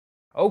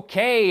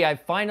Okay, I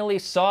finally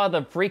saw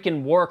the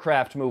freaking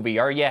Warcraft movie.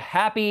 Are you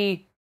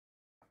happy?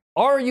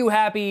 Are you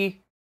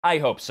happy? I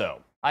hope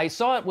so. I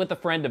saw it with a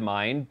friend of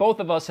mine. Both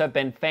of us have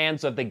been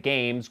fans of the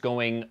games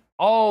going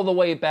all the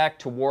way back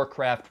to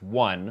Warcraft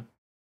 1.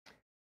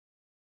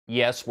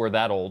 Yes, we're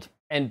that old.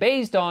 And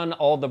based on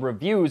all the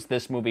reviews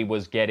this movie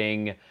was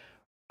getting,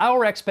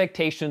 our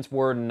expectations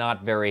were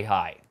not very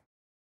high.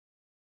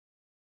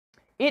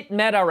 It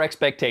met our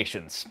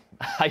expectations.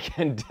 I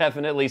can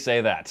definitely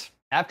say that.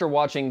 After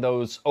watching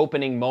those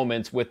opening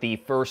moments with the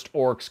first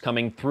orcs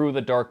coming through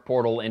the dark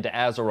portal into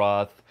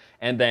Azeroth,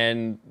 and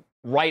then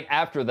right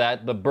after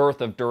that, the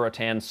birth of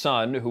Duratan's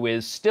son, who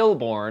is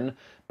stillborn,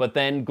 but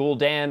then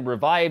Gul'dan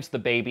revives the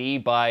baby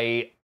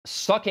by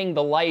sucking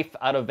the life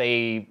out of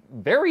a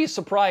very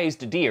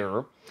surprised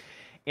deer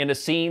in a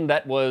scene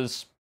that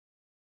was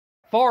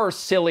far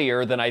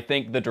sillier than I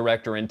think the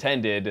director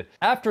intended.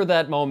 After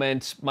that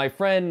moment, my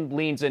friend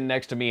leans in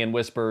next to me and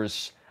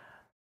whispers,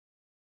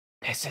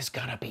 "This is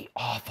gonna be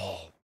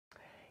awful."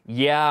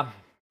 Yeah,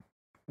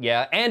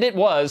 and it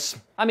was.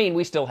 I mean,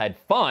 we still had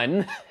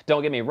fun,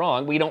 don't get me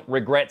wrong. We don't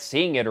regret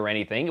seeing it or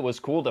anything. It was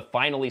cool to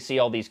finally see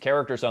all these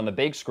characters on the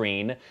big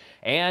screen,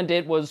 and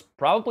it was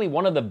probably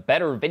one of the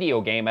better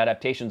video game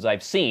adaptations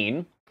I've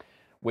seen,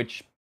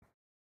 which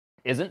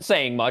isn't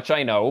saying much,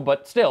 I know,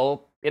 but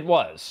still, it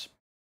was.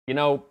 You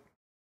know,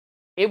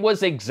 it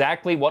was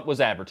exactly what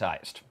was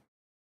advertised.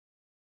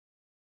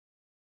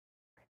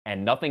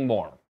 And nothing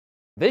more.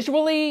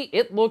 Visually,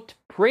 it looked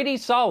pretty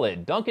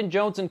solid. Duncan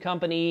Jones and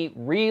company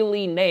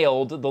really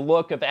nailed the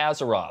look of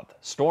Azeroth.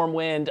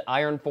 Stormwind,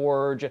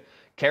 Ironforge,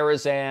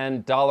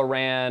 Karazhan,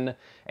 Dalaran,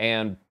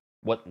 and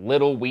what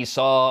little we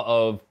saw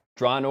of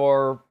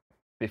Draenor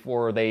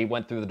before they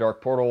went through the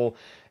Dark Portal.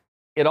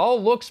 It all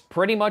looks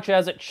pretty much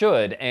as it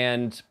should,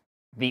 and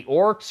the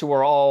orcs, who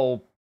are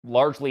all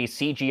largely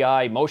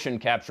CGI motion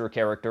capture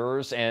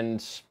characters,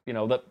 and, you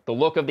know, the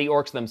look of the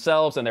orcs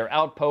themselves and their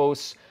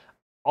outposts,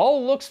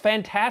 all looks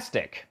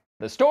fantastic.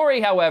 The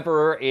story,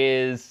 however,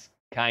 is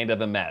kind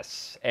of a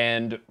mess.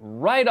 And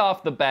right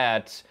off the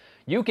bat,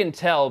 you can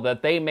tell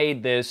that they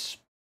made this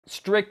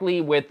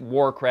strictly with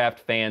Warcraft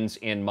fans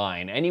in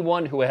mind.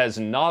 Anyone who has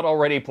not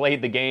already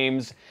played the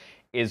games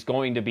is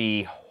going to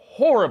be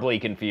horribly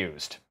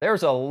confused.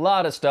 There's a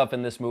lot of stuff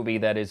in this movie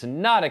that is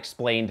not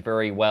explained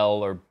very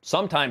well, or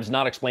sometimes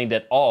not explained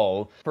at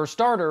all. For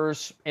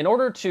starters, in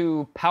order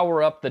to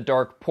power up the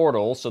Dark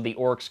Portal so the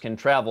orcs can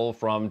travel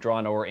from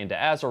Draenor into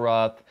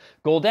Azeroth,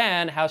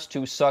 Gul'dan has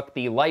to suck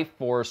the life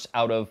force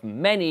out of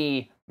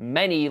many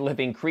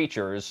living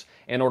creatures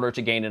in order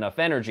to gain enough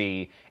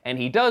energy, and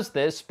he does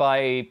this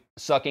by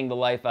sucking the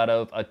life out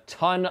of a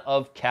ton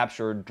of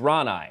captured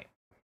Draenei.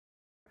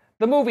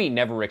 The movie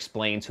never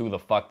explains who the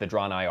fuck the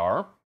Draenei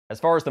are. As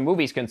far as the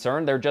movie's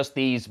concerned, they're just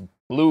these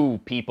blue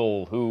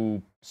people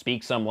who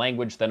speak some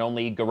language that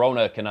only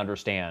Garona can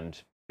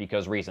understand,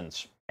 because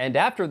reasons. And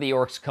after the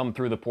orcs come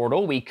through the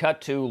portal, we cut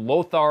to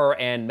Lothar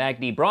and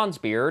Magni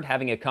Bronzebeard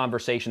having a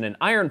conversation in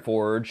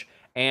Ironforge,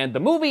 and the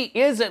movie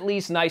is at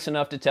least nice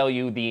enough to tell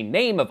you the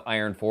name of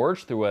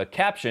Ironforge through a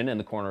caption in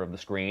the corner of the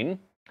screen.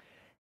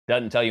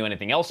 Doesn't tell you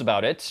anything else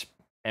about it,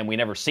 and we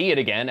never see it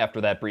again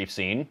after that brief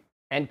scene.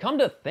 And come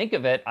to think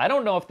of it, I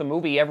don't know if the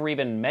movie ever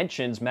even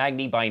mentions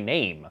Magni by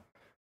name.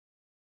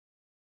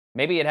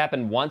 Maybe it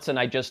happened once and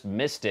I just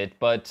missed it,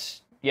 but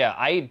yeah,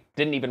 I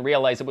didn't even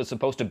realize it was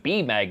supposed to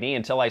be Magni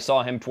until I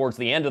saw him towards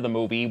the end of the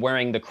movie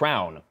wearing the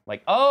crown.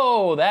 Like,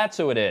 oh, that's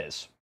who it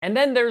is. And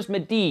then there's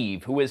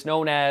Medivh, who is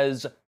known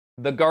as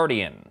the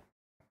Guardian.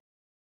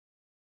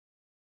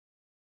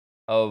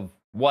 Of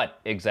what,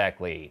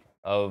 exactly?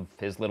 Of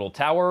his little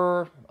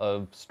tower?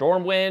 Of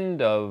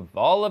Stormwind? Of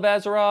all of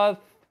Azeroth?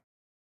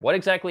 What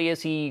exactly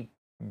is he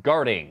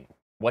guarding?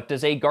 What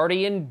does a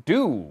guardian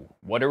do?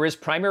 What are his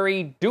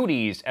primary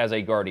duties as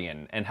a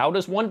guardian? And how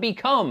does one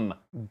become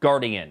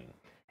guardian?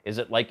 Is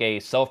it like a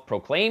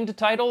self-proclaimed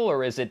title,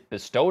 or is it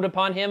bestowed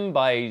upon him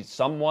by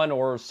someone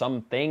or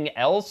something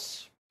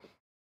else?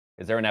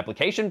 Is there an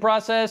application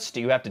process?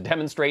 Do you have to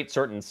demonstrate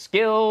certain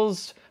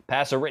skills?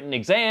 Pass a written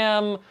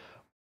exam?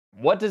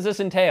 What does this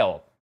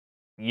entail?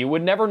 You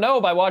would never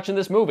know by watching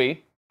this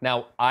movie.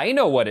 Now, I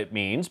know what it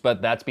means,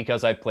 but that's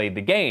because I've played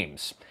the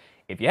games.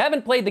 If you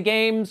haven't played the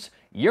games,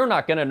 you're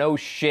not gonna know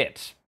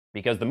shit,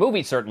 because the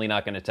movie's certainly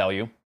not gonna tell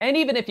you. And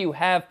even if you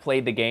have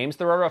played the games,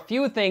 there are a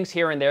few things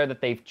here and there that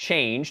they've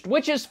changed,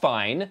 which is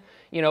fine.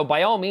 You know,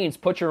 by all means,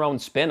 put your own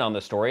spin on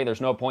the story.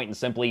 There's no point in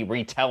simply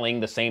retelling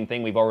the same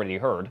thing we've already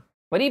heard.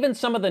 But even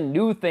some of the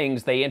new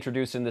things they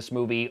introduce in this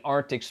movie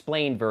aren't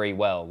explained very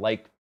well,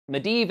 like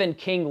Medivh and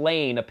King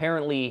Lane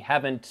apparently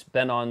haven't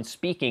been on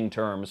speaking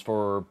terms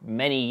for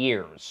many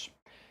years.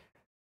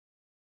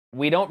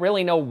 We don't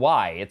really know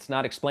why. It's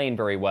not explained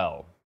very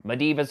well.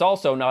 Medivh is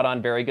also not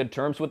on very good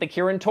terms with the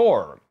Kirin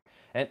Tor.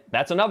 And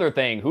that's another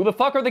thing. Who the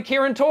fuck are the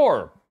Kirin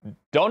Tor?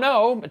 Don't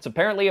know. It's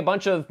apparently a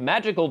bunch of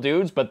magical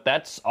dudes, but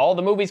that's all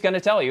the movie's gonna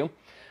tell you.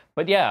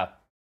 But yeah,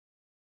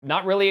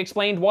 not really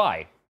explained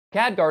why.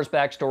 Khadgar's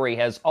backstory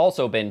has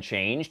also been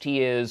changed.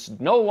 He is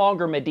no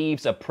longer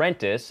Medivh's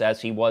apprentice,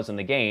 as he was in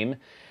the game,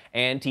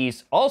 And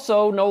he's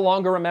also no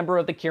longer a member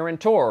of the Kirin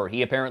Tor.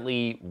 He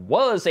apparently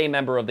was a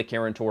member of the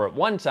Kirin Tor at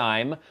one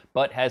time,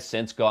 but has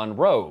since gone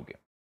rogue.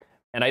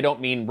 And I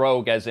don't mean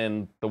rogue as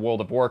in the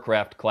World of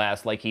Warcraft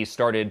class, like he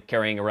started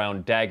carrying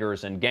around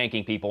daggers and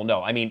ganking people.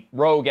 No, I mean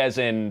rogue as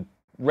in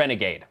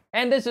renegade.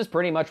 And this is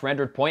pretty much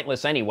rendered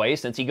pointless anyway,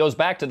 since he goes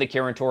back to the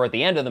Kirin Tor at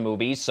the end of the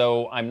movie,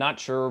 so I'm not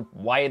sure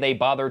why they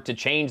bothered to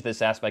change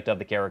this aspect of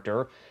the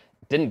character.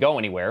 It didn't go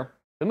anywhere.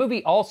 The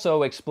movie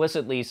also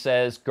explicitly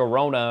says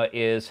Garona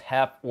is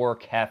half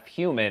orc, half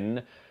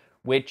human,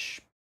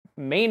 which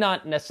may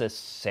not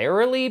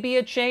necessarily be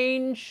a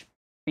change,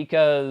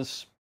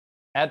 because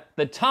at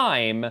the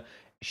time,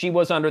 she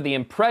was under the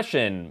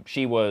impression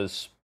she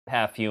was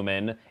half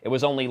human. It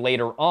was only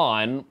later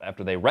on,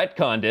 after they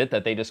retconned it,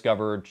 that they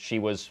discovered she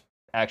was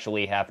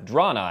actually half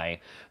Draenei.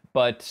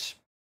 But,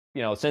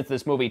 you know, since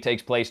this movie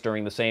takes place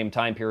during the same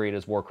time period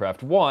as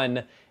Warcraft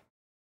 1,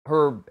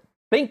 her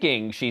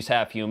thinking she's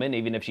half human,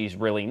 even if she's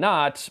really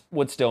not,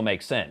 would still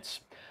make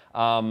sense.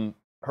 Her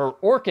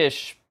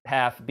orcish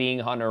half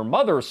being on her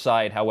mother's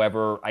side,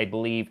 however, I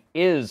believe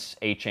is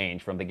a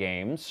change from the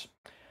games.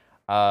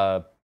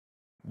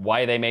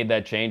 Why they made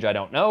that change, I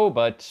don't know,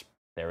 but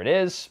there it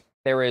is.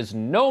 There is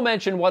no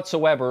mention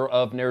whatsoever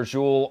of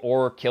Ner'zhul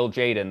or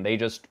Kil'jaeden. They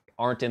just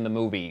aren't in the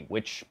movie,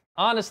 which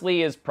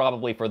honestly is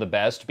probably for the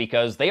best,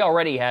 because they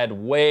already had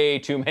way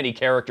too many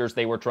characters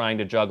they were trying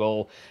to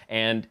juggle,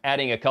 and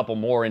adding a couple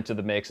more into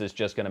the mix is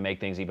just going to make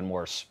things even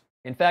worse.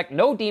 In fact,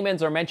 no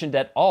demons are mentioned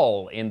at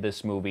all in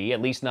this movie,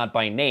 at least not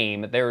by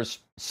name. There's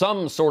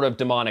some sort of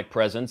demonic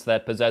presence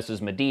that possesses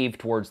Medivh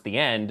towards the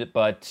end,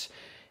 but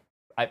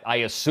I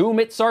assume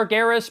it's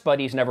Sargeras, but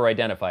he's never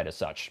identified as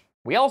such.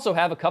 We also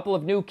have a couple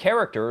of new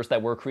characters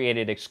that were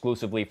created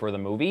exclusively for the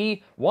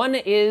movie. One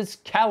is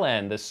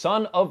Callan, the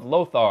son of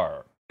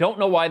Lothar. Don't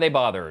know why they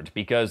bothered,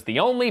 because the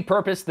only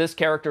purpose this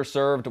character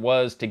served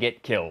was to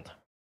get killed.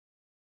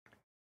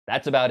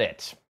 That's about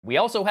it. We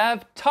also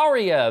have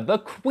Taria, the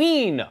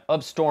Queen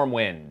of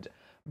Stormwind.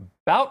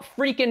 About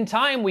freaking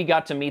time we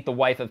got to meet the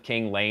wife of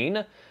King Lane.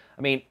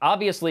 I mean,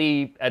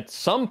 obviously, at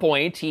some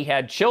point he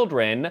had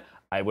children.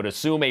 I would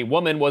assume a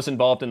woman was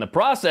involved in the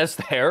process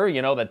there.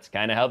 You know, that's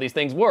kind of how these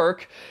things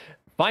work.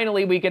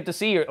 Finally, we get to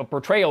see a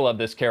portrayal of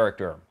this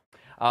character.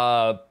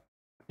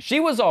 She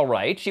was all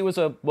right. She was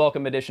a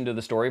welcome addition to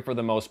the story for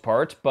the most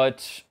part,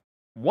 but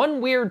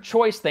one weird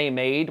choice they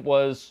made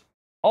was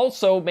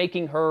also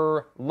making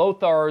her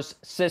Lothar's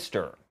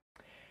sister.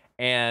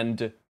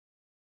 And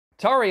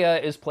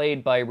Taria is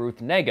played by Ruth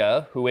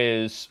Negga, who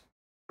is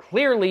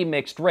clearly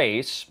mixed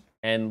race,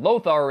 and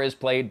Lothar is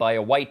played by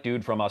a white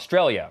dude from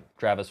Australia,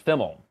 Travis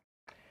Fimmel.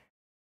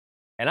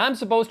 And I'm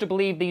supposed to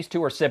believe these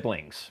two are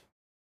siblings.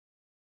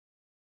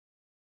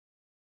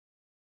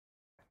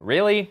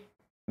 Really?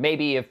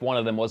 Maybe if one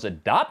of them was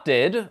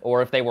adopted,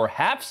 or if they were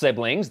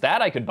half-siblings,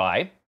 that I could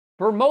buy.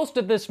 For most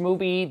of this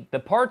movie, the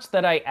parts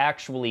that I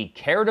actually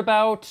cared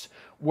about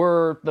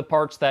were the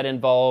parts that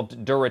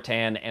involved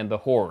Durotan and the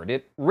Horde.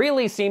 It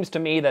really seems to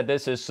me that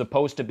this is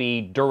supposed to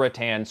be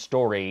Durotan's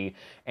story,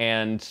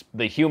 and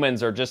the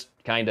humans are just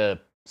kinda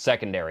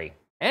secondary.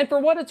 And for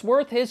what it's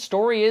worth, his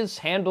story is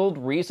handled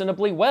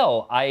reasonably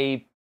well.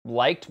 I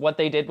liked what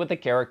they did with the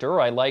character.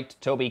 I liked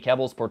Toby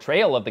Kebbell's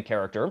portrayal of the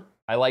character.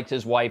 I liked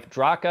his wife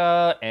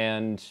Draka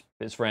and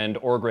his friend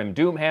Orgrim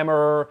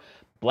Doomhammer.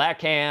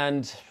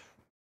 Blackhand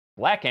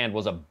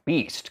was a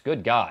beast,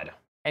 good god.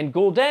 And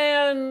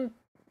Gul'dan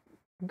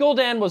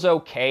was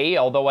okay,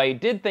 although I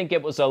did think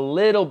it was a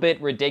little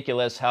bit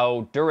ridiculous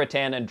how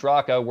Durotan and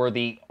Draka were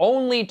the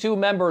only two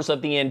members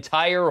of the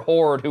entire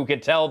Horde who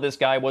could tell this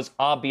guy was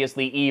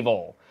obviously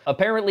evil.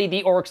 Apparently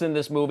the orcs in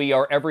this movie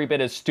are every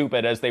bit as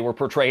stupid as they were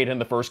portrayed in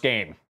the first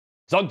game.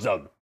 Zug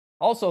zug.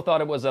 Also thought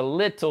it was a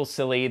little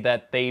silly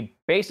that they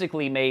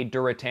basically made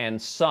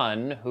Durotan's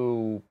son,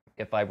 who,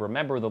 if I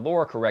remember the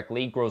lore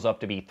correctly, grows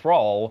up to be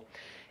Thrall,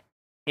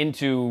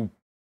 into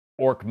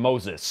Orc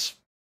Moses.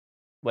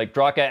 Like,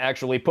 Draka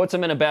actually puts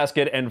him in a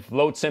basket and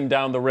floats him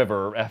down the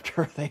river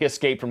after they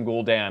escape from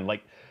Gul'dan.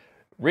 Like,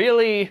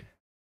 really?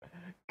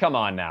 Come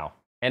on now.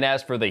 And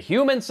as for the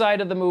human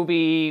side of the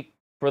movie,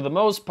 for the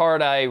most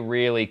part, I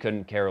really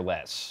couldn't care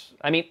less.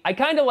 I mean, I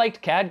kind of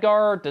liked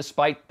Khadgar,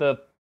 despite the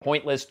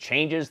pointless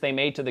changes they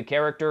made to the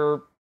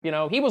character. You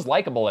know, he was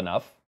likable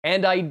enough.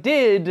 And I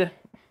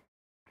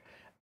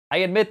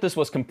admit this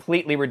was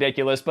completely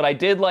ridiculous, but I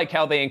did like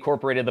how they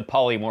incorporated the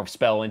polymorph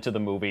spell into the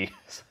movie.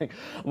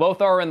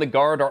 Lothar and the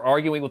guard are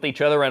arguing with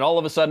each other, and all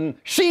of a sudden,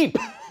 sheep!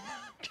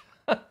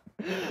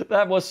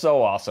 That was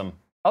so awesome.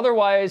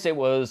 Otherwise, it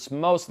was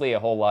mostly a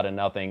whole lot of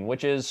nothing,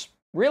 which is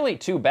really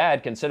too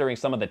bad considering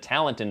some of the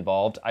talent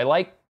involved. I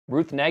like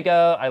Ruth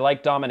Negga, I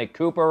like Dominic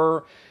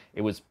Cooper.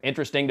 It was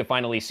interesting to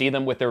finally see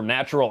them with their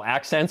natural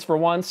accents for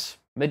once.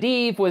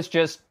 Medivh was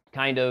just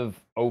kind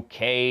of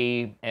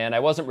okay, and I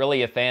wasn't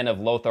really a fan of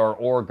Lothar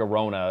or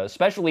Garona,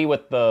 especially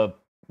with the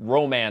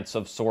romance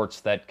of sorts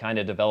that kind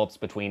of develops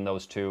between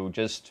those two.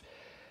 Just,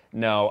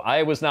 no,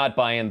 I was not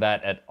buying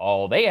that at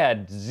all. They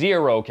had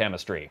zero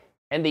chemistry.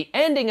 And the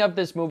ending of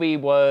this movie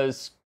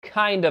was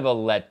kind of a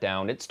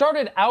letdown. It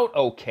started out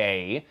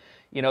okay.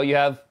 You know, you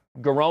have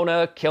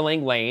Garona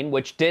killing Lane,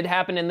 which did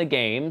happen in the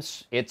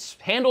games. It's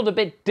handled a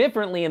bit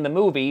differently in the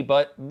movie,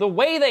 but the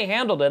way they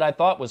handled it I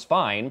thought was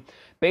fine.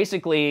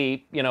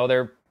 Basically, you know,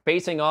 they're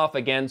facing off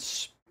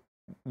against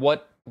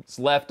what's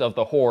left of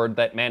the Horde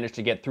that managed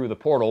to get through the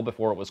portal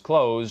before it was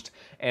closed,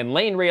 and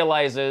Lane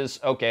realizes,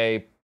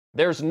 okay,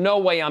 there's no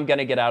way I'm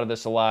gonna get out of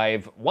this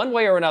alive. One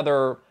way or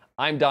another,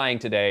 I'm dying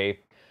today.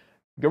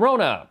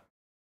 Garona,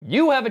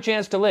 you have a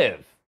chance to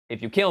live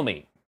if you kill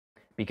me,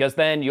 because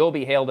then you'll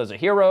be hailed as a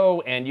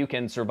hero and you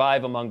can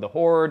survive among the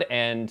Horde,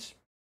 and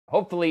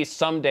hopefully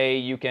someday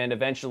you can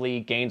eventually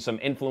gain some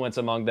influence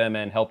among them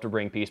and help to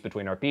bring peace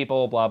between our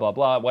people, blah, blah,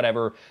 blah,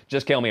 whatever.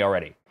 Just kill me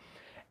already.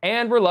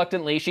 And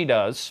reluctantly she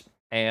does,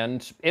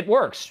 and it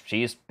works.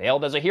 She's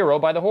hailed as a hero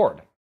by the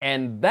Horde.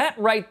 And that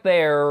right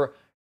there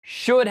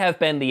should have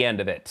been the end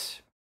of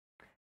it.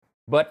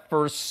 But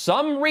for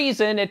some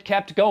reason it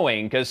kept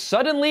going, because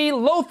suddenly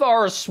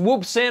Lothar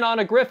swoops in on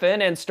a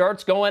griffin and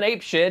starts going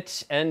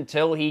apeshit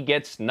until he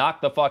gets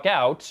knocked the fuck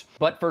out.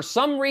 But for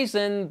some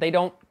reason they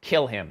don't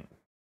kill him.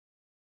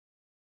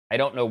 I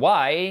don't know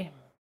why.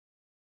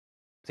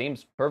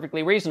 Seems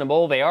perfectly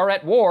reasonable. They are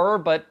at war,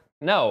 but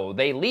no,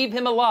 they leave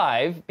him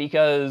alive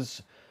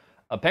because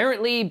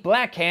apparently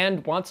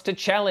Blackhand wants to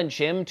challenge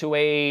him to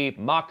a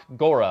mock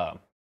Gora.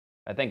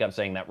 I think I'm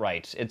saying that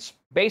right. It's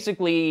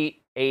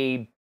basically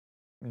a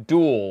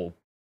duel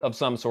of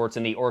some sorts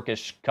in the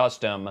Orcish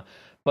custom,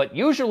 but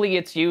usually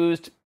it's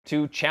used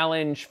to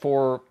challenge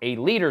for a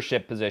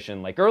leadership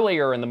position. Like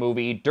earlier in the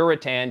movie,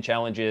 Durotan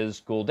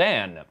challenges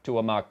Gul'dan to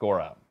a mock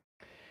Gora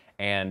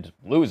and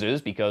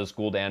loses because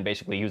Gul'dan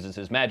basically uses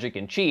his magic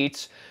and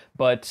cheats,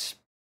 but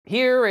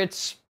here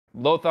it's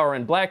Lothar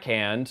and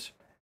Blackhand,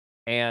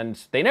 and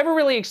they never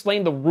really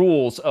explain the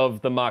rules of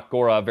the mock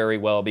Gora very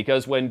well,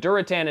 because when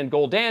Durotan and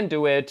Gul'dan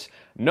do it,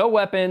 no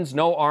weapons,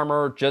 no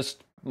armor,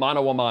 just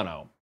mano a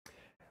mano.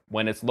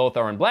 When it's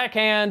Lothar and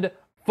Blackhand,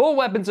 full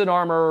weapons and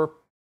armor,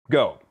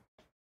 go.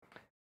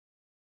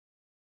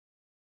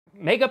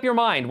 Make up your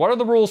mind, what are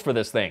the rules for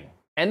this thing?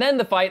 And then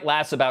the fight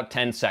lasts about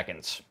 10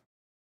 seconds.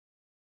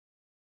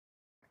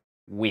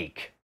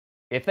 Weak.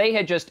 If they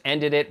had just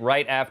ended it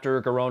right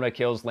after Garona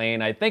kills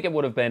Lane, I think it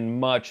would have been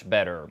much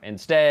better.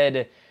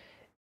 Instead,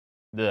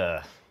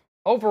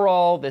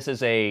 overall, this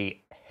is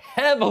a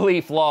heavily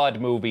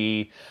flawed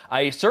movie.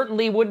 I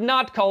certainly would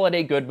not call it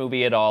a good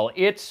movie at all.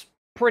 It's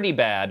pretty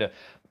bad,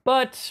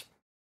 but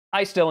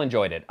I still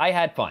enjoyed it. I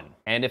had fun.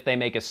 And if they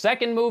make a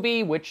second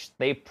movie, which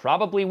they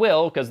probably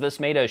will, because this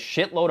made a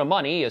shitload of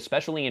money,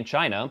 especially in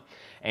China,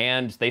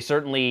 and they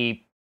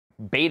certainly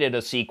baited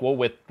a sequel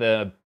with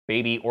the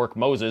Baby Orc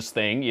Moses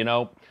thing, you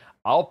know,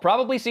 I'll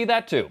probably see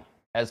that too.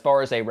 As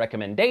far as a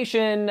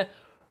recommendation,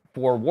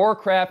 for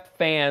Warcraft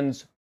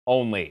fans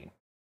only.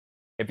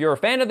 If you're a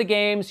fan of the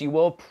games, you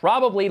will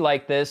probably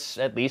like this,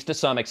 at least to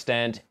some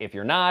extent. If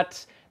you're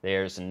not,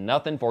 there's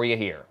nothing for you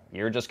here.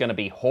 You're just going to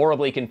be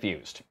horribly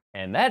confused.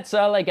 And that's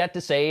all I got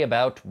to say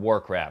about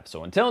Warcraft.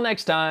 So until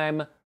next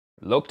time,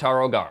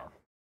 Loktar Ogar.